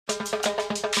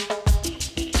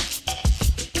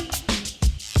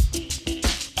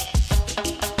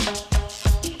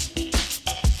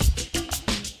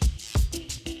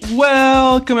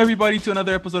Welcome everybody to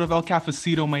another episode of El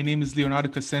CafeciTO. My name is Leonardo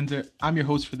Casenter. I'm your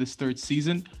host for this third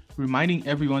season, reminding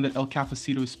everyone that El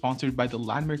CafeciTO is sponsored by the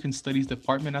Latin American Studies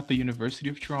Department at the University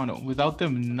of Toronto. Without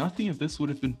them, nothing of this would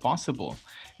have been possible.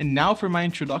 And now for my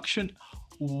introduction,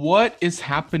 what is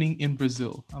happening in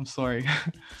Brazil? I'm sorry,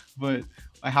 but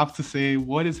I have to say,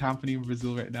 what is happening in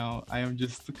Brazil right now? I am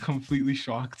just completely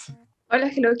shocked. Hola,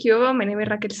 hello, Cuba. My name is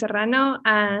Raquel Serrano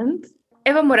and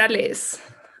Evo Morales,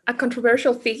 a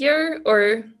controversial figure,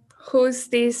 or who's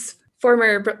this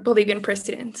former Bolivian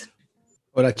president?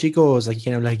 Hola chicos, aquí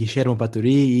quien habla es Guillermo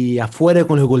Paturí y afuera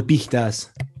con los golpistas.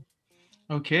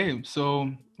 Okay,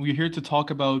 so we're here to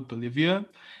talk about Bolivia,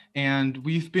 and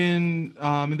we've been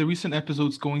in the recent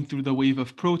episodes going through the wave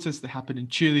of protests that happened in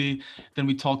Chile. Then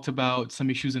we talked about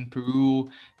some issues in Peru,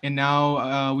 and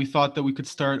now we thought that we could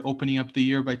start opening up the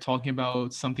year by talking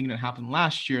about something that happened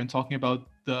last year and talking about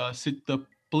the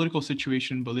political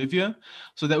situation in Bolivia,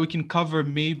 so that we can cover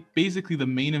basically the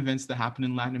main events that happened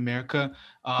in Latin America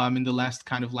in the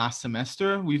last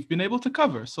semester. We've been able to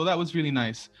cover, so that was really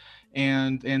nice.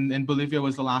 And Bolivia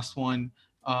was the last one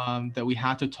that we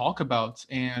had to talk about,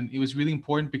 and it was really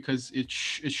important because it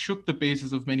shook the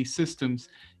bases of many systems,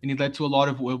 and it led to a lot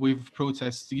of wave of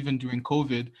protests even during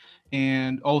COVID,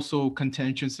 and also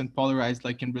contentions and polarized,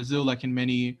 like in Brazil, like in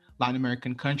many Latin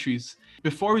American countries.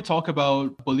 Before we talk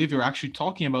about Bolivia, or actually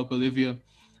talking about Bolivia,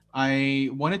 I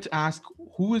wanted to ask,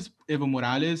 who is Evo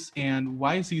Morales and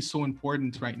why is he so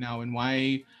important right now, and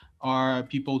why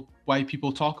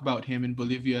people talk about him in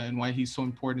Bolivia and why he's so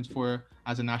important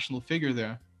as a national figure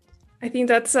there? I think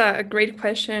that's a great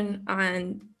question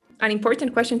and an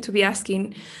important question to be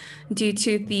asking due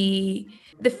to the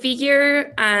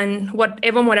figure and what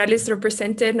Evo Morales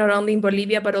represented not only in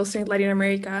Bolivia but also in Latin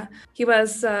America. He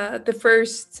was the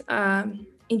first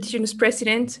indigenous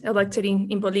president elected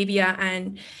in Bolivia,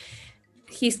 and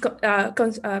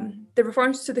the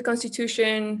reforms to the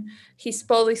constitution, his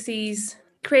policies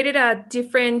created a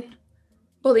different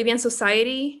Bolivian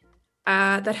society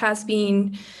that has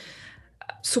been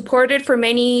supported for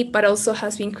many, but also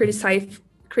has been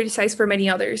criticized for many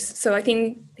others. So I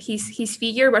think his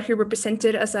figure, what he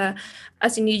represented as an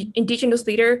indigenous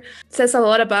leader, says a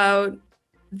lot about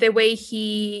the way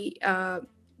his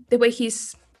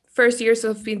first years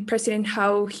of being president,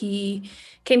 how he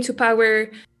came to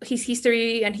power. His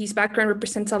history and his background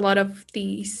represents a lot of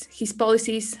his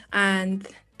policies and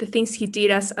the things he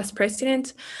did as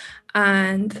president.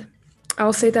 And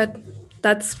I'll say that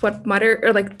that's what matters,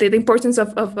 or like the importance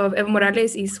of Evo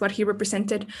Morales is what he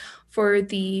represented for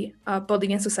the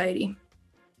Bolivian society.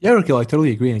 Yeah, Raquel, I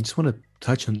totally agree. And I just want to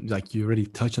touch on, like, you already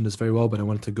touched on this very well, but I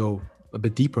wanted to go a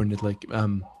bit deeper in it. Like,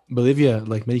 Bolivia,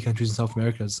 like many countries in South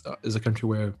America, is a country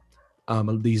where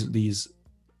these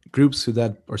groups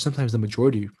or sometimes the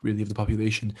majority really of the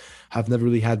population have never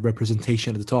really had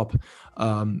representation at the top.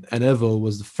 And Evo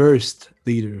was the first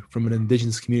leader from an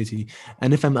indigenous community.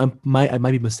 And if I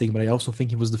might be mistaken, but I also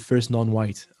think he was the first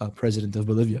non-white president of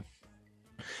Bolivia.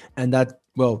 And that,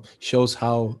 well, shows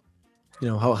how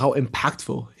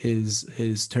impactful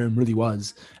his term really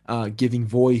was, giving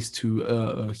voice to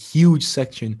a huge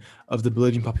section of the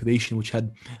Bolivian population, which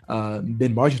had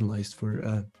been marginalized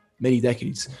for many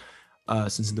decades.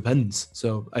 Since independence.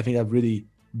 So I think that really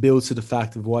builds to the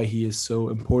fact of why he is so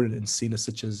important and seen as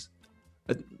such as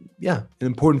an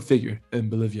important figure in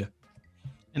Bolivia.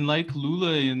 And like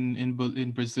Lula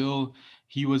in Brazil,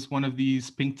 he was one of these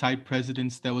pink-type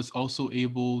presidents that was also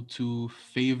able to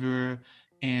favor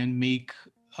and make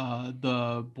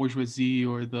the bourgeoisie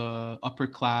or the upper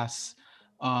class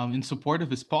in support of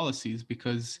his policies,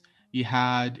 because he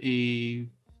had a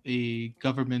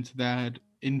government that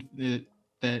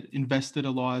invested a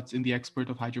lot in the export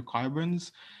of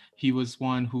hydrocarbons. He was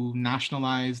one who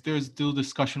nationalized. There's still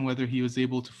discussion whether he was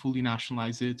able to fully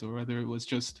nationalize it or whether it was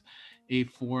just a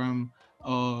form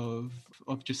of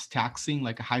just taxing,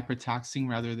 like a hyper taxing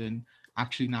rather than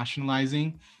actually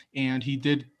nationalizing. And he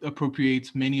did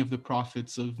appropriate many of the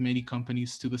profits of many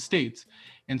companies to the state.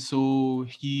 And so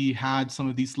he had some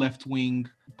of these left-wing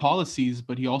policies,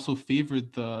 but he also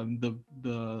favored the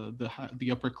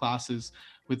upper classes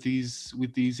with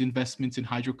these investments in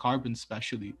hydrocarbons,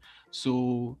 especially.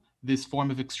 So this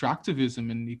form of extractivism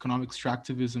and economic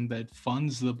extractivism that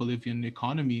funds the Bolivian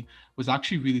economy was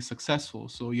actually really successful.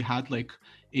 So you had like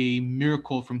a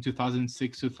miracle from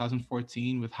 2006 to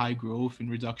 2014 with high growth and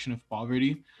reduction of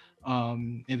poverty.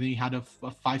 And then you had a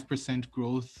 5%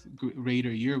 growth rate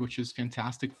a year, which is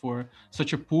fantastic for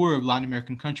such a poor Latin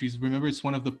American countries. Remember, it's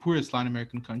one of the poorest Latin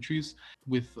American countries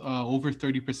with over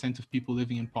 30% of people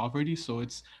living in poverty. So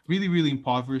it's really, really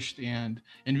impoverished and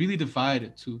really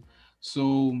divided too.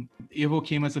 So Evo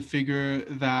came as a figure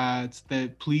that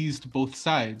pleased both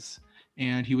sides,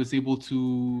 and he was able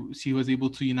to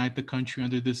unite the country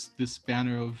under this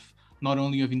banner of not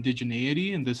only of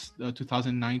indigeneity in this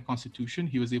 2009 constitution.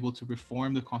 He was able to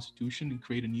reform the constitution and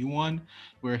create a new one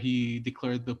where he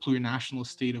declared the plurinational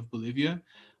state of Bolivia.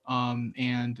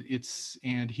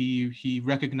 He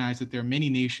recognized that there are many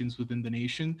nations within the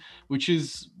nation, which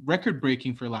is record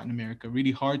breaking for Latin America, really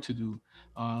hard to do.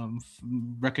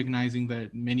 Recognizing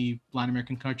that many Latin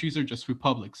American countries are just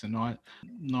republics and not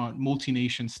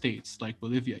multi-nation states like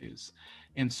Bolivia is.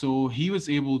 And so he was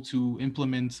able to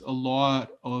implement a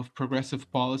lot of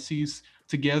progressive policies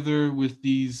together with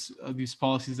these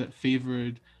policies that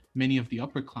favored many of the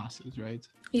upper classes, right?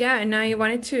 Yeah, and I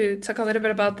wanted to talk a little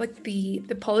bit about like the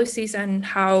policies and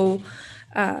how,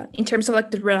 in terms of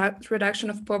like the reduction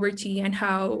of poverty and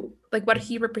how like what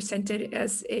he represented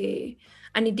as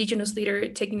an indigenous leader,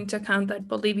 taking into account that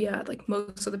Bolivia, like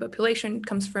most of the population,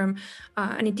 comes from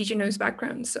an indigenous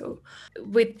background. So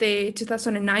with the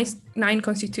 2009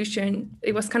 constitution,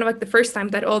 it was kind of like the first time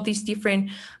that all these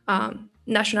different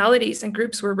nationalities and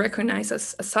groups were recognized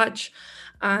as such.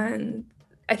 And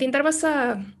I think that was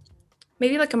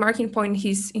maybe like a marking point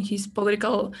in his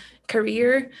political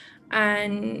career,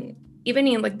 and even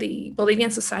in like the Bolivian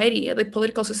society, like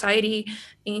political society,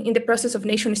 in the process of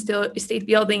nation state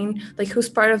building, like who's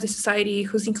part of the society,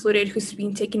 who's included, who's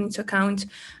being taken into account.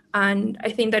 And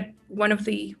I think that one of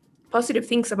the positive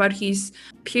things about his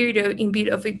period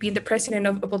of being the president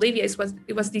of Bolivia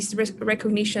was this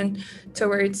recognition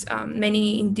towards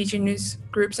many indigenous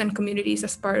groups and communities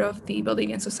as part of the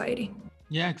Bolivian society.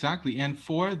 Yeah, exactly. And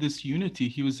for this unity,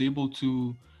 he was able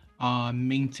to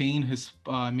maintain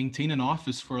an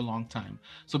office for a long time.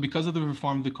 So because of the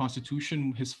reform of the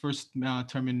constitution, his first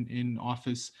term in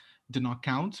office did not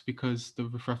count because the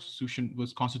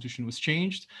constitution was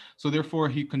changed. So therefore,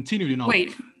 he continued in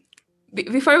office.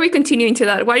 Wait, before we continue into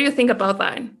that, what do you think about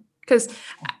that? Because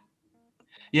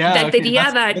yeah, the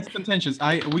idea that's contentious.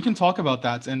 We can talk about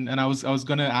that, and I was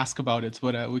gonna ask about it,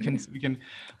 but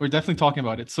we're definitely talking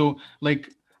about it. So like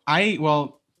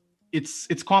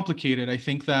it's complicated. I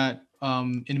think that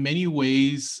in many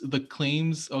ways the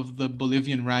claims of the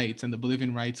Bolivian right and the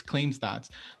Bolivian rights claims that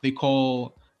they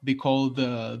call the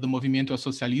Movimiento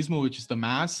Socialismo, which is the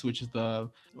MAS, which is the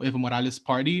Evo Morales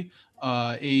party.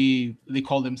 They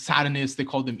call them Satanists, they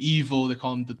call them evil, they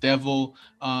call them the devil,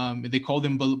 they call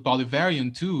them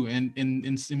Bolivarian too. And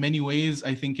in many ways,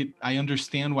 I think I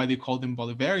understand why they call them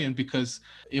Bolivarian, because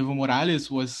Evo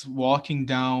Morales was walking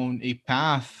down a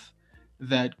path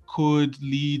that could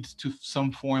lead to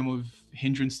some form of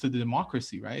hindrance to the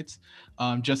democracy, right?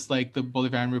 Just like the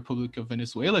Bolivarian Republic of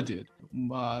Venezuela did,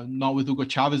 not with Hugo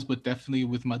Chavez, but definitely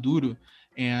with Maduro.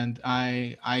 And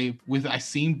I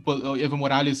seen Evo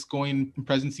Morales going in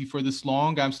presidency for this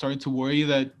long, I'm starting to worry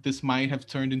that this might have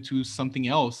turned into something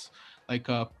else, like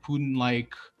a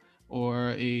Putin-like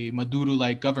or a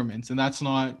Maduro-like government, and that's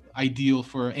not ideal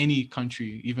for any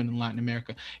country, even in Latin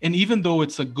America. And even though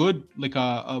it's a good, like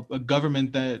a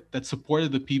government that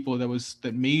supported the people,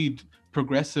 that made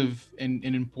progressive and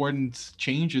important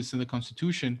changes in the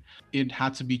constitution, it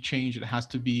had to be changed. It has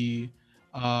to be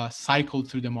cycled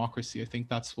through democracy. I think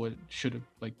that's what should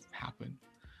have happened.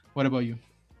 What about you?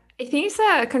 I think it's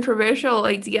a controversial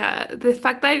idea. The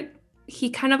fact that he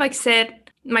kind of said,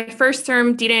 my first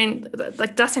term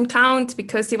doesn't count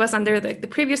because it was under the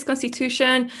previous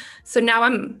constitution. So now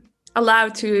I'm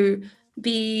allowed to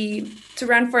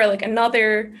run for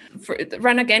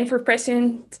run again for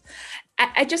president.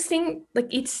 I just think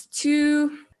it's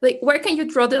too, where can you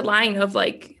draw the line of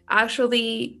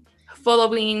actually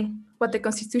following what the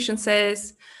constitution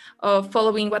says, of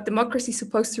following what democracy is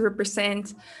supposed to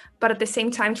represent, but at the same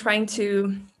time trying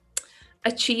to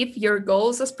achieve your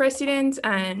goals as president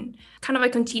and kind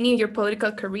of continue your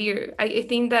political career. I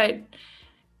think that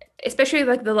especially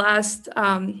the last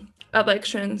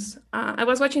elections, I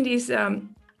was watching this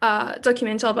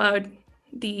documentary about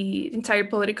the entire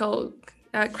political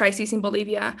crisis in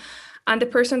Bolivia, and the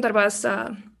person that was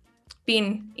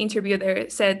being interviewed there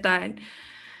said that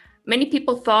many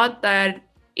people thought that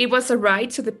it was a right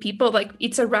to the people,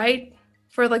 it's a right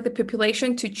for the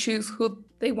population to choose who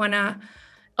they want to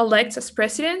elect as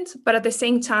president, but at the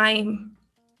same time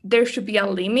there should be a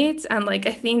limit. And I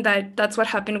think that that's what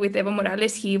happened with Evo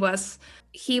Morales. He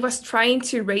was trying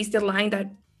to raise the line that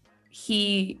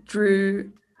he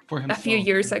drew for himself a few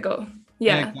years ago.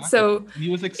 Yeah, exactly. So he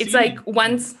was it's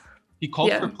once he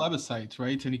called for plebiscite,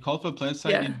 right? And he called for a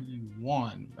plebiscite and he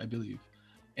won, I believe.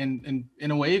 And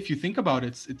in a way, if you think about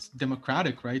it, it's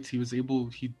democratic, right? He was able,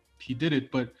 he did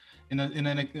it, but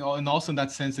And also in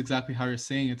that sense, exactly how you're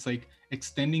saying, it's like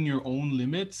extending your own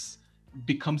limits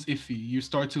becomes iffy. You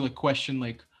start to like question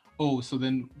like, oh, so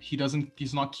then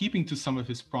he's not keeping to some of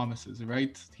his promises,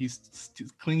 right? He's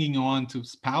clinging on to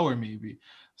his power maybe.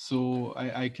 So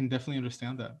I can definitely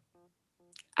understand that.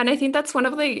 And I think that's one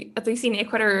of the, at least in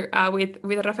Ecuador, with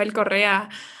Rafael Correa,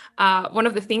 one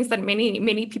of the things that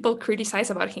many people criticize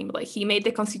about him. Like, he made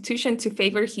the constitution to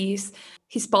favor his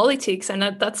politics, and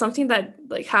that's something that,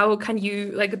 like, how can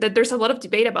you, like, that there's a lot of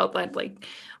debate about that. Like,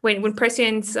 when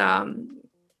presidents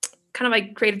kind of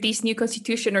like created this new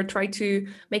constitution or try to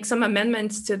make some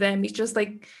amendments to them, it's just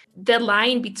like the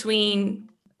line between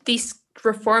these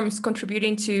reforms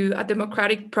contributing to a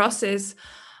democratic process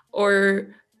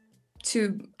or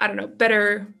to, I don't know,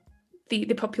 better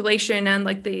the population and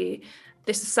like the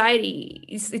society.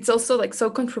 It's also like so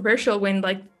controversial when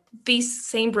like these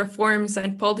same reforms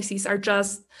and policies are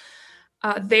just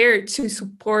there to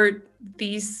support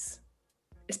this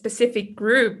specific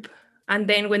group, and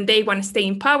then when they want to stay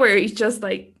in power, it's just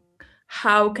like,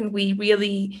 how can we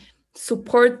really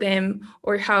support them,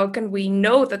 or how can we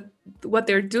know that what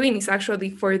they're doing is actually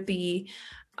for the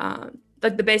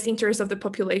like the best interest of the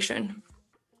population?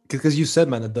 Because you said,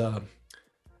 man, that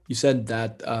you said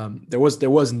that there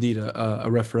was indeed a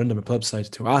referendum, a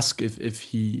plebiscite to ask if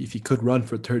he could run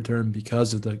for a third term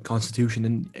because of the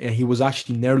constitution, and he was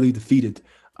actually narrowly defeated,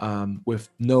 with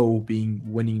no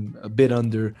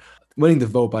winning the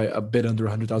vote by a bit under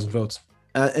 100,000 votes.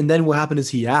 And then what happened is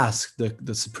he asked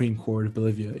the Supreme Court of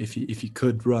Bolivia if he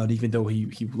could run, even though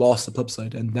he lost the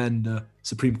plebiscite, and then the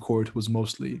Supreme Court was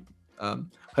mostly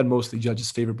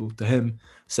judges favorable to him,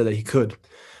 said that he could.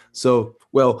 So,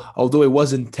 well, although it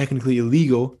wasn't technically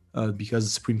illegal, because the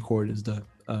Supreme Court is the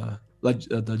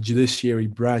judiciary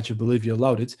branch of Bolivia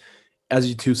allowed it, as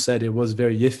you two said, it was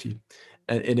very iffy,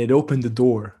 and it opened the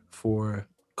door for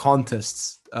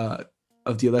contests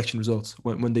of the election results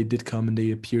when they did come, and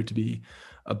they appeared to be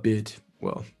a bit,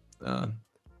 well,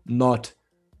 not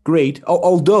great.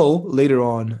 Although later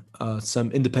on,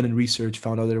 some independent research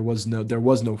found out there was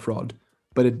no fraud.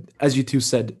 But as you two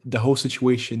said, the whole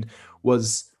situation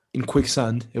was in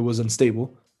quicksand. It was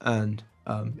unstable, and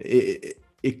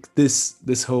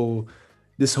this whole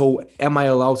am I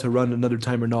allowed to run another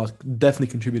time or not definitely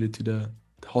contributed to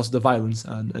the violence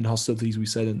and hostilities we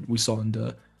saw in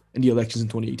the elections in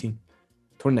 2019.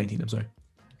 I'm sorry.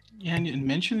 Yeah, and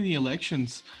mentioning the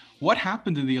elections, what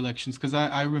happened in the elections? Because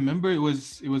I remember it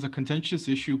was a contentious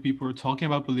issue. People were talking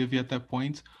about Bolivia at that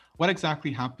point. What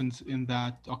exactly happened in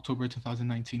that October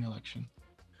 2019 election?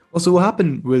 Well, so what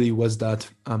happened really was that,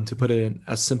 to put it in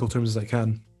as simple terms as I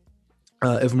can,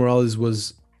 Evo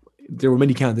Morales there were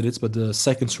many candidates, but the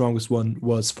second strongest one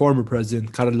was former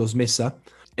President Carlos Mesa.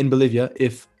 In Bolivia,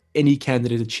 if any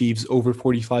candidate achieves over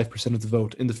 45% of the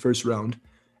vote in the first round,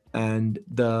 and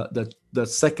the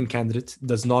second candidate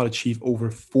does not achieve over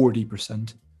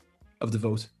 40% of the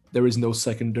vote, there is no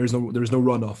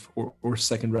runoff or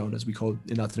second round, as we call it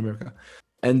in Latin America.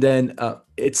 And then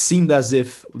it seemed as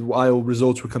if, while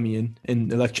results were coming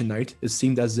in election night, it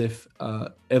seemed as if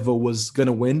Evo was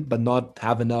gonna win, but not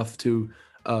have enough to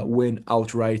win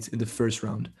outright in the first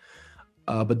round.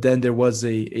 But then there was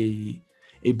a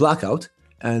blackout,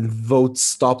 and votes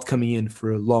stopped coming in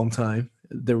for a long time.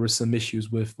 There were some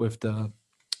issues with the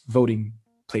voting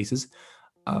places.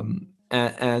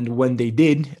 And when they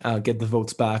did get the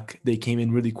votes back, they came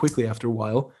in really quickly after a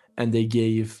while, and they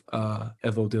gave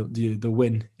Evo the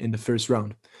win in the first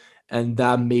round. And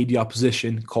that made the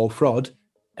opposition call fraud,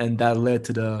 and that led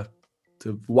to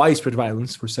widespread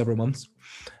violence for several months.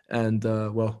 And,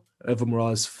 well, Evo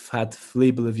Morales had to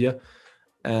flee Bolivia,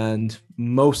 and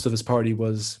most of his party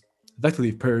was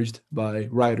effectively purged by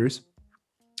rioters,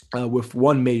 with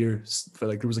one mayor,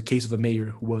 there was a case of a mayor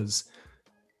who was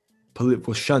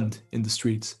shunned in the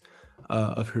streets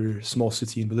of her small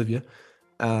city in Bolivia.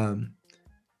 And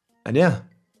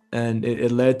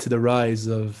it led to the rise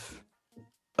of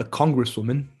a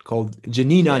congresswoman called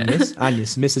Janine Áñez,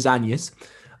 Mrs. Áñez,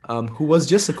 who was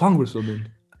just a congresswoman,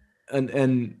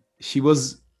 and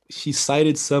she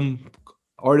cited some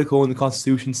article in the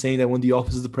Constitution saying that when the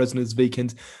office of the president is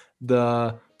vacant,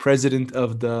 the president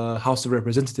of the House of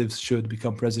Representatives should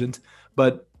become president.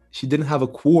 But she didn't have a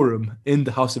quorum in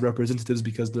the House of Representatives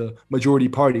because the majority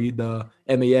party, the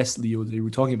MAS, Leo, that you were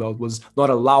talking about, was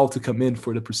not allowed to come in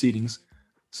for the proceedings.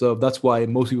 So that's why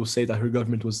most people say that her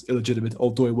government was illegitimate,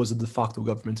 although it was a de facto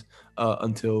government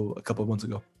until a couple of months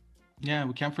ago. Yeah,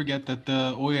 we can't forget that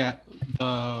the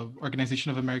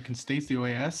Organization of American States, the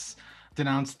OAS,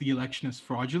 denounced the election as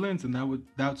fraudulent, and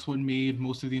that's what made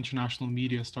most of the international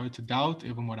media start to doubt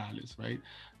Evo Morales, right?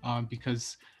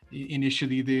 Because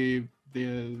initially the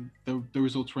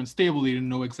results were unstable. They didn't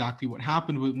know exactly what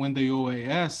happened. But when the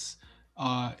OAS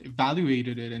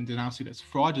evaluated it and denounced it as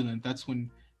fraudulent, that's when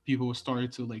people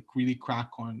started to like really crack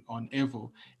on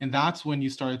Evo, and that's when you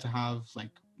started to have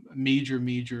like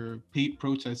major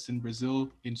protests in Brazil,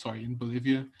 in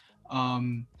Bolivia,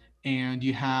 um, and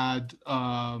you had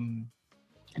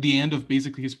the end of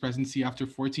basically his presidency after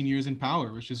 14 years in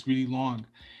power, which is really long.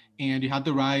 And you had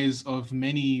the rise of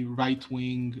many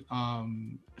right-wing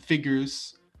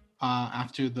figures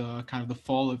after the kind of the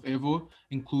fall of Evo,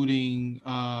 including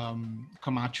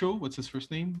Camacho. What's his first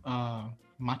name?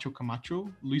 Macho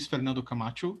Camacho, Luis Fernando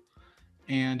Camacho,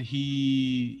 and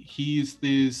he's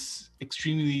this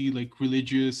extremely like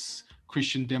religious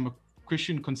Christian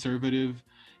conservative,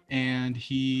 and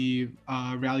he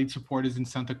rallied supporters in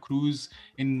Santa Cruz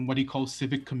in what he calls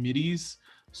civic committees,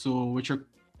 so which are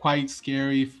quite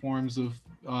scary forms of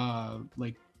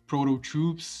like proto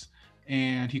troops.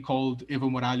 And he called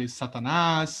Evo Morales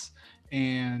Satanas,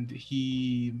 and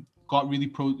he got really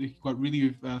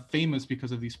famous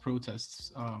because of these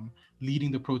protests,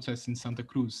 leading the protests in Santa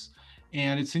Cruz.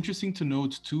 And it's interesting to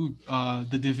note too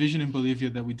the division in Bolivia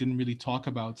that we didn't really talk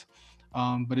about,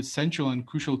 but it's central and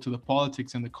crucial to the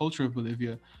politics and the culture of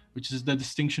Bolivia, which is the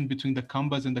distinction between the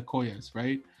Cambas and the Collas,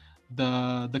 right?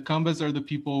 The Cambas are the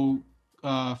people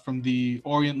from the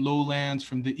Orient lowlands,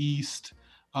 from the east,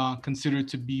 considered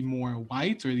to be more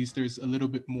white, or at least there's a little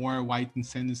bit more white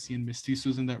ascendancy and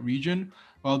mestizos in that region,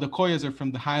 while the Collas are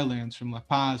from the highlands, from La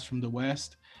Paz, from the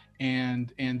west,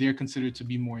 and they're considered to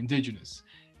be more indigenous.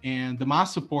 And the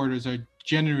MAS supporters are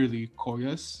generally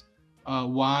Collas,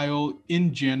 while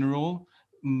in general,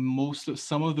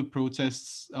 some of the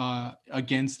protests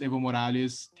against Evo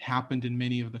Morales happened in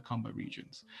many of the Camba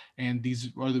regions, and these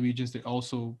are the regions that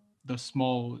also the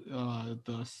small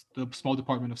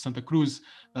department of Santa Cruz.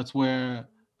 That's where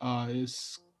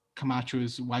is Camacho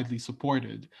is widely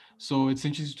supported. So it's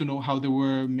interesting to know how there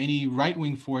were many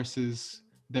right-wing forces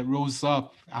that rose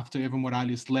up after Evo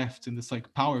Morales left in this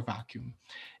like power vacuum.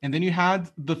 And then you had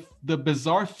the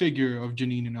bizarre figure of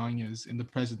Janine Inanez in the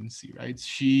presidency, right?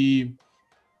 She,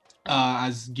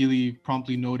 as Gilly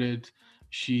promptly noted,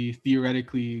 she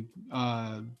theoretically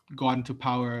got into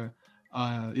power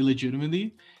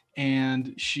illegitimately.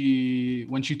 And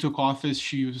when she took office,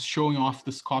 she was showing off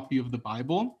this copy of the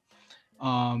Bible,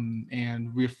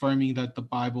 and reaffirming that the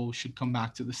Bible should come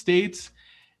back to the States.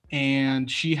 And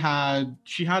she had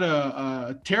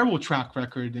a terrible track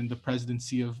record in the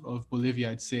presidency of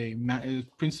Bolivia, I'd say,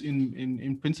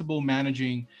 in principle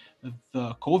managing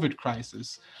the COVID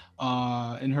crisis.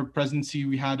 In her presidency,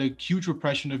 we had a huge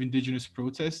repression of indigenous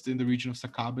protests in the region of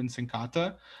Sacaba and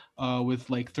Sencata, with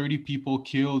like 30 people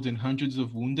killed and hundreds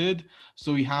of wounded.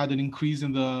 So we had an increase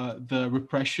in the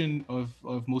repression of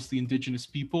mostly indigenous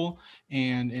people,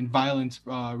 and violent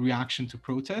reaction to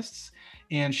protests.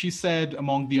 And she said,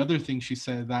 among the other things, she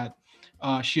said that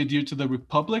she adhered to the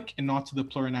republic and not to the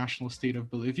plurinational state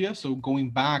of Bolivia. So going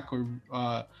back and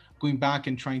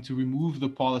trying to remove the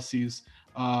policies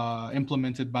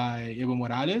implemented by Evo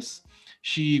Morales.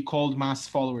 She called mass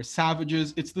followers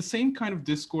savages. It's the same kind of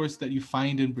discourse that you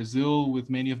find in Brazil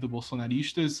with many of the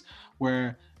Bolsonaristas,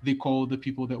 where they call the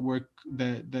people that work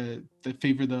that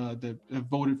favor that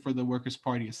voted for the Workers'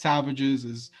 Party as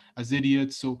savages, as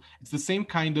idiots. So it's the same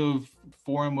kind of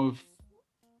form of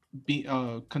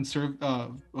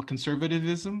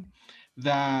conservatism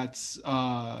that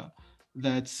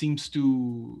that seems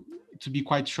to be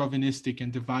quite chauvinistic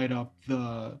and divide up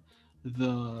the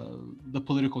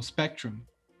political spectrum.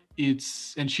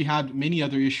 And she had many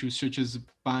other issues, such as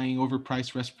buying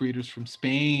overpriced respirators from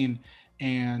Spain,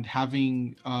 and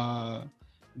having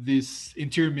this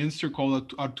interior minister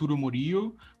called Arturo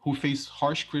Murillo, who faced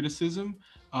harsh criticism.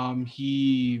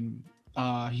 He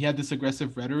had this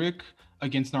aggressive rhetoric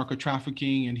against narco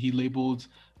trafficking, and he labeled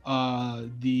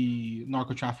the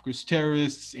narco traffickers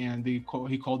terrorists, and he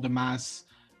called the mass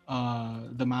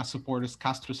supporters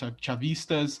Castro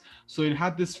Chavistas. So it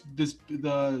had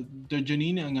the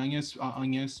Janine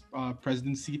Añez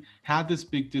presidency had this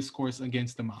big discourse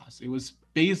against the MAS. It was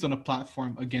based on a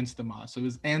platform against the MAS. So it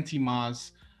was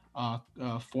anti-MAS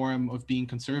form of being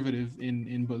conservative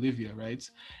in Bolivia, right?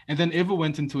 And then Evo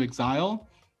went into exile.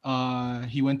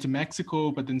 He went to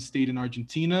Mexico, but then stayed in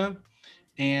Argentina.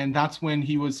 And that's when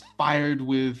he was fired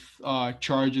with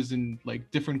charges in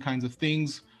like different kinds of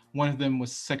things. One of them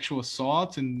was sexual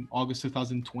assault in August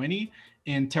 2020,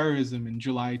 and terrorism in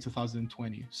July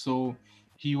 2020. So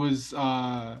he was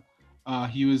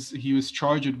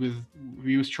charged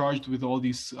with all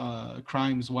these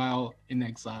crimes while in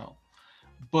exile.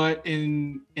 But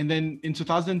then in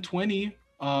 2020,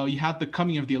 you had the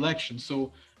coming of the election.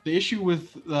 So the issue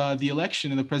with the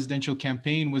election and the presidential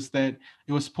campaign was that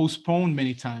it was postponed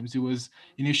many times. It was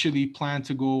initially planned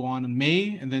to go on in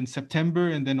May, and then September,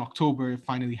 and then October. It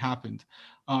finally happened.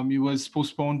 It was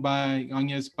postponed by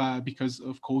Agnes because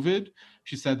of COVID.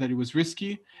 She said that it was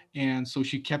risky, and so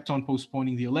she kept on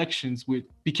postponing the elections, which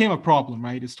became a problem,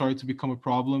 right? It started to become a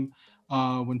problem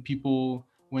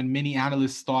when many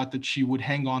analysts thought that she would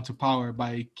hang on to power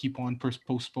by keep on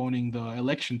postponing the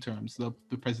election terms, the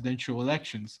presidential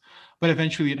elections. But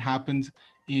eventually it happened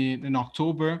in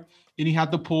October, and he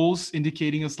had the polls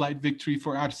indicating a slight victory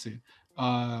for Arce.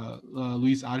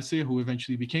 Luis Arce, who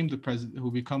eventually becomes the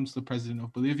president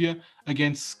of Bolivia,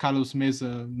 against Carlos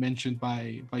Mesa, mentioned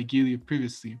by Gilia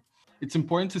previously. It's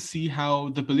important to see how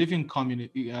the Bolivian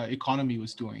economy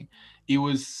was doing. It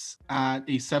was at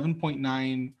a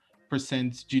 7.9%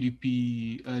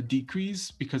 GDP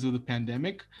decrease because of the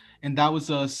pandemic, and that was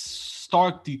a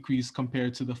stark decrease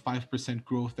compared to the 5%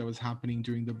 growth that was happening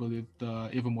during the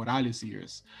Evo Morales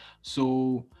years.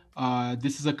 So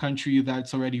this is a country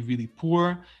that's already really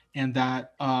poor and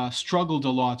that struggled a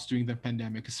lot during the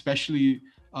pandemic, especially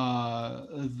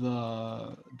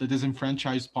the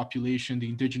disenfranchised population, the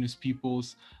indigenous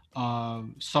peoples,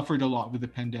 suffered a lot with the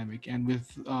pandemic. And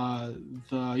with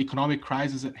the economic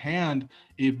crisis at hand,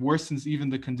 it worsens even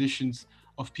the conditions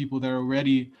of people that are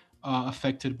already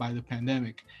affected by the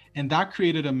pandemic. And that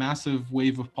created a massive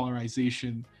wave of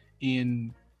polarization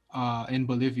in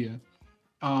Bolivia.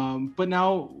 But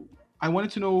now I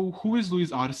wanted to know, who is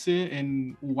Luis Arce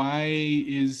and what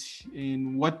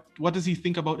does he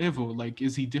think about Evo? Like,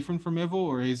 is he different from Evo,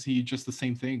 or is he just the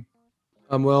same thing?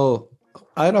 Well,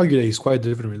 I'd argue that he's quite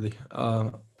different, really.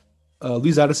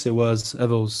 Luis Arce was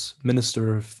Evo's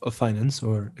Minister of Finance,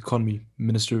 or Economy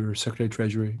Minister, or Secretary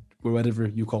Treasury, or whatever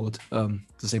you call it, the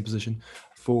same position,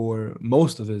 for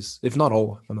most of his, if not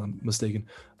all, if I'm not mistaken,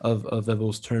 of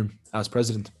Evo's term as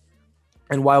president.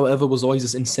 And while Evo was always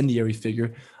this incendiary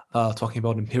figure, talking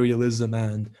about imperialism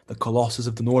and the Colossus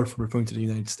of the North, referring to the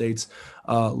United States,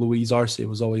 Luis Arce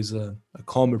was always a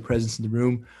calmer presence in the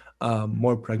room,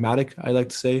 more pragmatic, I like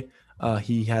to say.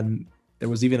 There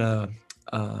was even an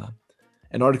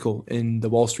article in the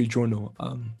Wall Street Journal,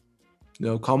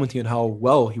 commenting on how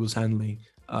well he was handling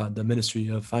the Ministry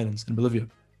of Finance in Bolivia.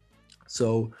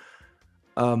 So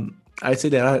I'd say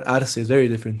that Arce is very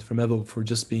different from Evo for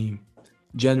just being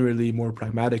generally more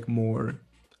pragmatic, more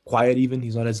quiet even.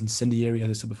 He's not as incendiary, as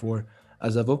I said before,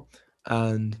 as Evo.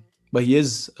 But he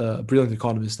is a brilliant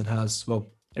economist and has,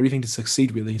 everything to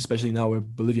succeed, really, especially now where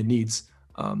Bolivia needs,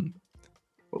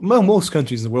 most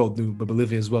countries in the world do, but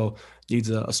Bolivia as well needs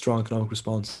a strong economic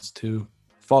response to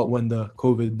fight when the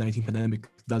COVID-19 pandemic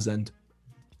does end.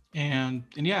 And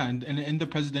in the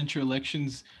presidential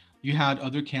elections, you had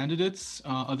other candidates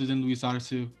other than Luis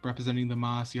Arce representing the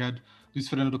MAS. You had Luis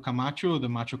Fernando Camacho, the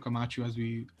Macho Camacho, as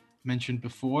we mentioned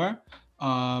before,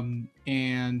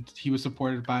 and he was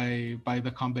supported by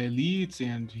the Camba elites,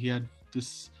 and he had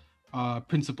this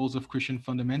principles of Christian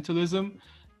fundamentalism.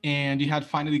 And you had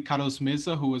finally Carlos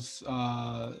Mesa, who was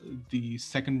the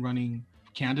second running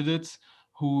candidate,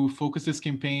 who focused his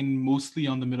campaign mostly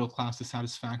on the middle class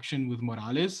dissatisfaction with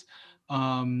Morales.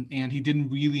 And he didn't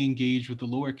really engage with the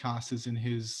lower classes in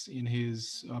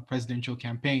his presidential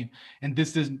campaign. And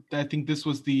I think this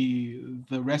was the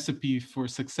recipe for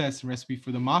success, recipe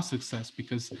for the MAS success,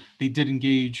 because they did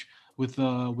engage with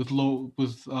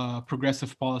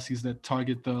progressive policies that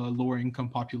target the lower income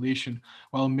population,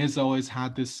 while Mesa always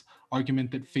had this argument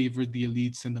that favored the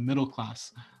elites and the middle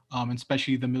class,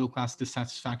 especially the middle class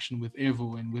dissatisfaction with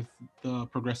Evo and with the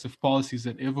progressive policies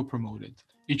that Evo promoted.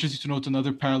 Interesting to note,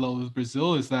 another parallel with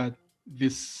Brazil is that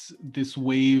this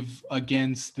wave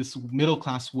against this middle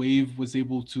class wave was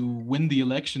able to win the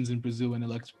elections in Brazil and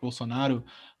elect Bolsonaro,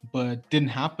 but didn't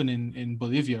happen in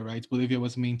Bolivia, right? Bolivia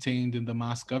was maintained in the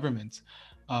MAS government.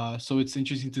 So it's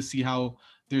interesting to see how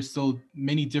there's still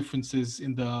many differences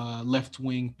in the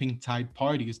left-wing pink-tide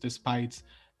parties, despite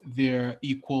their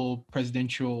equal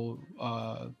presidential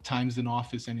times in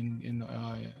office and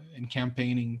in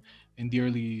campaigning in the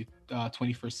early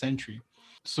 21st century.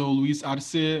 So Luis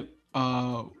Arce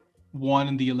won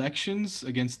in the elections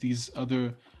against these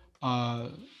other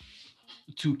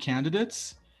two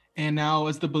candidates. And now,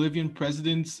 as the Bolivian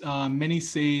president, many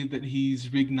say that he's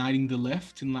reigniting the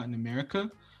left in Latin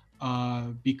America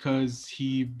because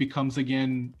he becomes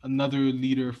again another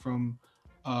leader from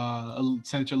a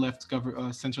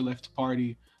center-left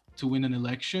party to win an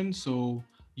election. So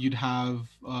you'd have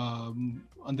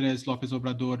Andrés López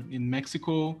Obrador in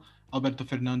Mexico, Alberto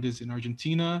Fernandez in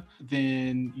Argentina.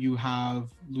 Then you have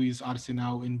Luis Arce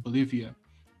now in Bolivia.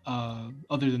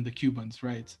 other than the Cubans,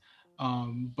 right?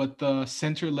 But the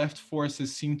center-left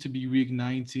forces seem to be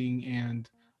reigniting and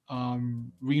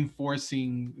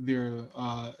reinforcing their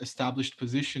established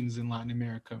positions in Latin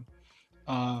America.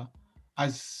 Uh,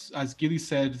 as Gilly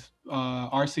said,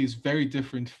 Arce is very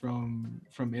different from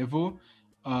Evo.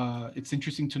 It's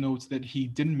interesting to note that he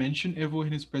didn't mention Evo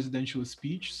in his presidential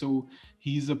speech. So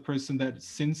he's a person that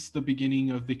since the beginning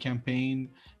of the campaign,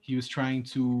 he was trying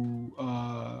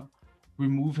to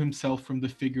remove himself from the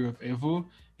figure of Evo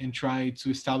and try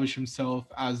to establish himself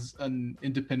as an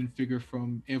independent figure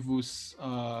from Evo's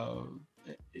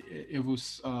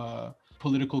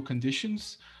political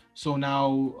conditions. So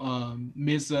now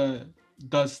Mesa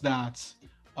does that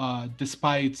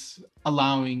despite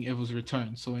allowing Evo's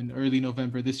return. So in early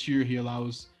November this year, he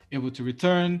allows Evo to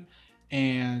return,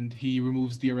 and he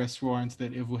removes the arrest warrants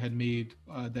that Evo had made,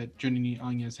 that Johnny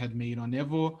Agnes had made on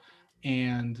Evo,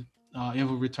 and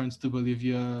Evo returns to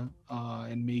Bolivia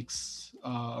and makes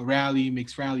a rally.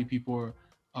 Makes rally. People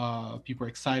are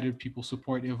excited. People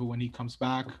support Evo when he comes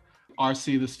back. Arce,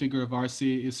 this figure of Arce,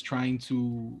 is trying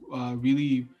to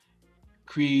really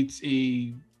creates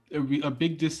a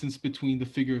big distance between the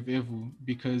figure of Evo,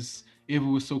 because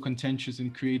Evo was so contentious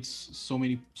and creates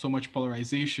so much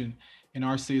polarization, and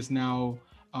Arce is now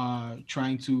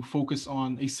trying to focus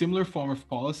on a similar form of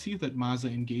policy that Maza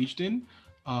engaged in.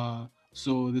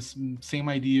 So this same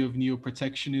idea of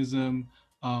neo-protectionism,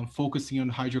 focusing on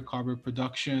hydrocarbon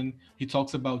production. He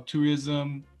talks about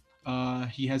tourism.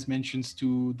 He has mentions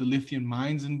to the lithium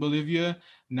mines in Bolivia.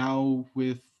 Now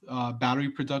with battery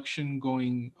production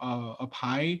going up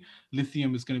high,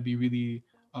 lithium is going to be really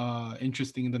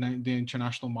interesting in the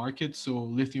international market. So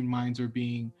lithium mines are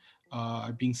being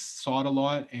sought a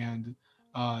lot, and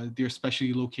they're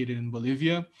especially located in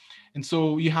Bolivia. And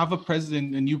so you have a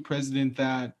new president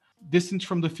that distant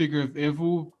from the figure of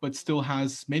Evo, but still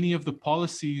has many of the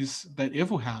policies that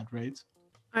Evo had, right?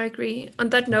 I agree. On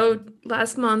that note,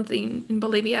 last month in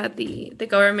Bolivia, the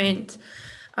government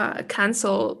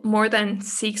canceled more than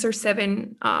 6 or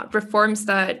 7 reforms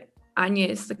that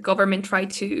Agnes, the government, tried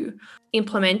to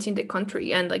implement in the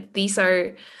country. And this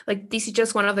is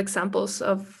just one of the examples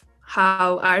of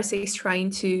how Arce is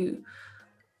trying to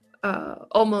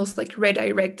almost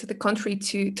redirect the country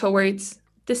towards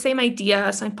the same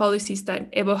ideas and policies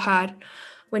that Evo had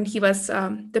when he was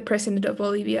the president of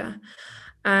Bolivia.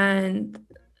 And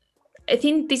I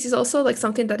think this is also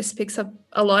something that speaks up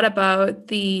a lot about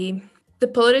the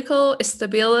political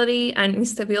stability and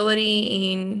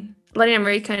instability in Latin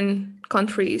American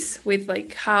countries, with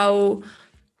how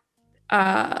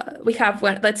we have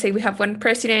let's say we have one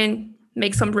president,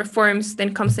 make some reforms,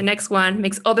 then comes the next one,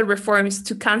 makes other reforms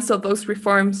to cancel those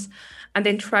reforms, and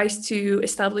then tries to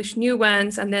establish new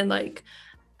ones, and then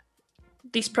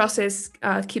this process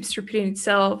keeps repeating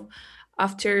itself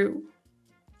after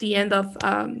the end of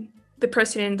the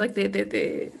president,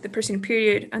 the president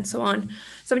period, and so on.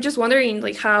 So I'm just wondering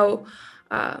how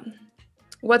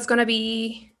what's going to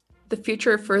be the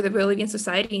future for the Bolivian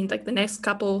society in the next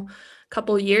couple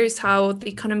years, how the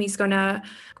economy is going to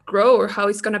grow, or how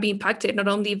it's going to be impacted not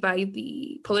only by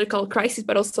the political crisis,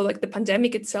 but also the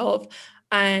pandemic itself,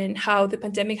 and how the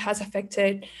pandemic has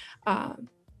affected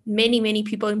many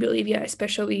people in Bolivia,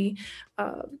 especially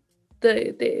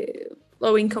the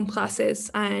low-income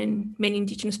classes and many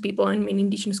indigenous people and many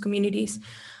indigenous communities.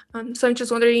 So I'm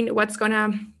just wondering what's going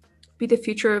to be the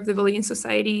future of the Bolivian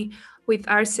society, with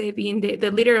Arce being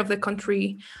the leader of the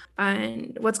country,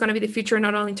 and what's going to be the future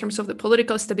not only in terms of the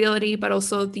political stability, but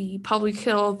also the public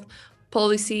health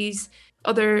policies,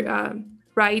 other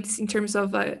rights in terms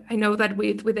of, I know that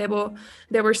with Evo,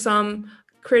 there were some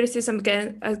criticism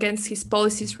against his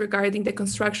policies regarding the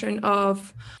construction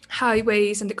of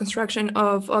highways and the construction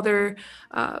of other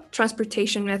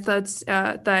transportation methods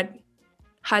that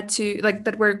had to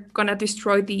that were gonna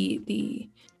destroy the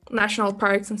national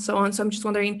parks and so on. So I'm just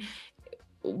wondering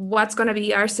what's gonna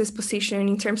be Arce's position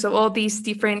in terms of all these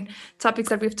different topics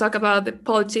that we've talked about: the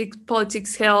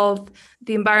politics, health,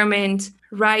 the environment,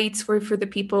 rights for the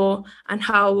people, and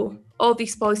how all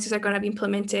these policies are gonna be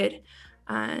implemented,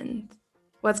 and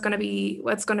what's gonna be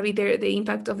the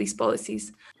impact of these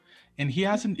policies. And he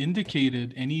hasn't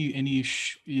indicated I'd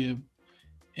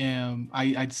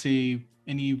say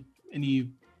any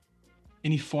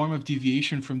form of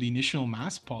deviation from the initial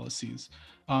mass policies.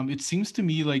 It seems to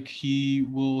me like he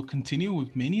will continue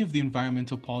with many of the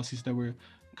environmental policies that were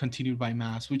continued by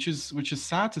mass, which is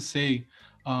sad to say,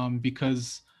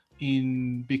 because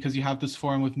you have this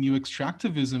form of new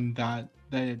extractivism that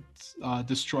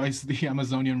destroys the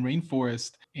Amazonian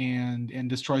rainforest and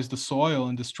destroys the soil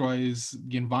and destroys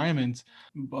the environment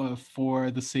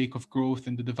for the sake of growth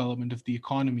and the development of the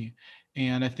economy.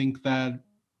 And I think that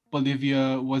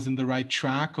Bolivia was in the right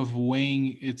track of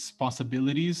weighing its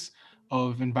possibilities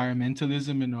of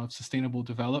environmentalism and of sustainable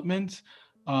development.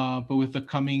 But with the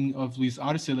coming of Luis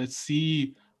Arce, let's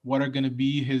see what are going to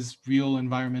be his real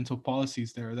environmental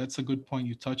policies there. That's a good point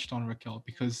you touched on, Raquel,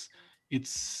 because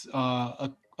it's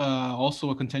also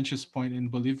a contentious point in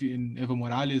Bolivia, in Evo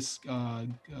Morales'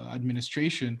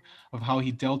 administration, of how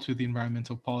he dealt with the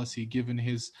environmental policy, given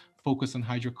his focus on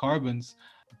hydrocarbons.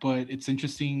 But it's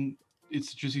interesting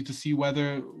to see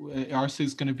whether Arce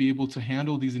is going to be able to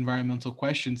handle these environmental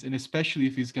questions, and especially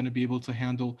if he's going to be able to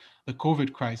handle the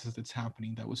COVID crisis that's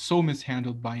happening, that was so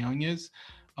mishandled by Yanez,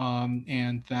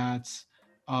 and that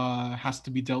has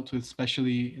to be dealt with,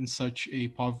 especially in such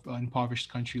a impoverished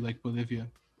country like Bolivia.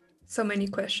 So many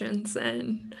questions,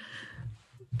 and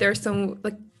there's some,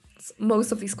 like,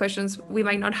 most of these questions we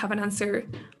might not have an answer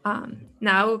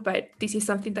now, but this is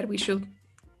something that we should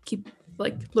keep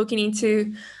like looking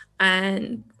into.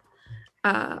 And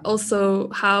also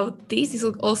how this is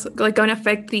also like going to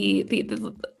affect the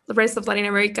rest of Latin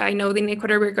America. I know in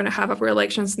Ecuador we're going to have our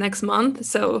elections next month.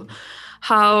 So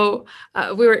how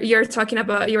you were talking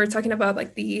about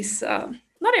like these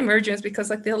not emergence,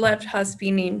 because like the left has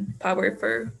been in power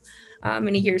for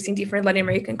many years in different Latin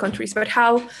American countries, but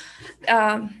how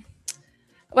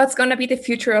what's going to be the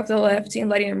future of the left in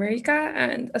Latin America,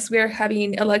 and as we are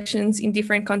having elections in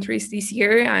different countries this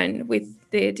year and with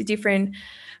the different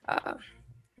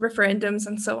referendums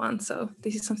and so on. So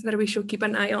this is something that we should keep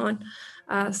an eye on,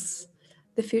 as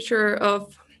the future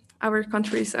of our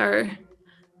countries are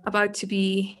about to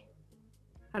be,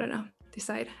 I don't know,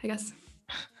 decide, I guess.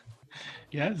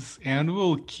 Yes, and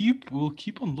we'll keep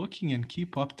on looking and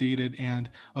keep updated. And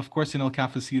of course, in El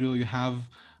CafeciTO, you have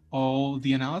all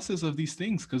the analysis of these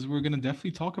things, because we're going to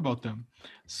definitely talk about them.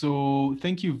 So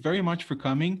thank you very much for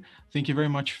coming. Thank you very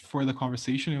much for the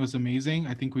conversation. It was amazing.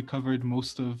 I think we covered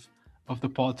most of the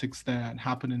politics that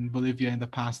happened in Bolivia in the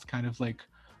past kind of like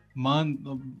month,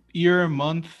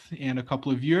 and a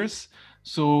couple of years.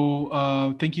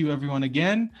 So thank you everyone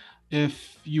again.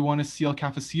 If you want to see El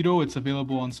CafeciTO, it's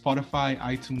available on Spotify,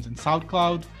 iTunes, and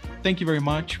SoundCloud. Thank you very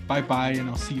much. Bye-bye, and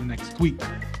I'll see you next week.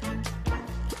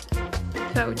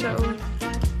 Ciao, ciao.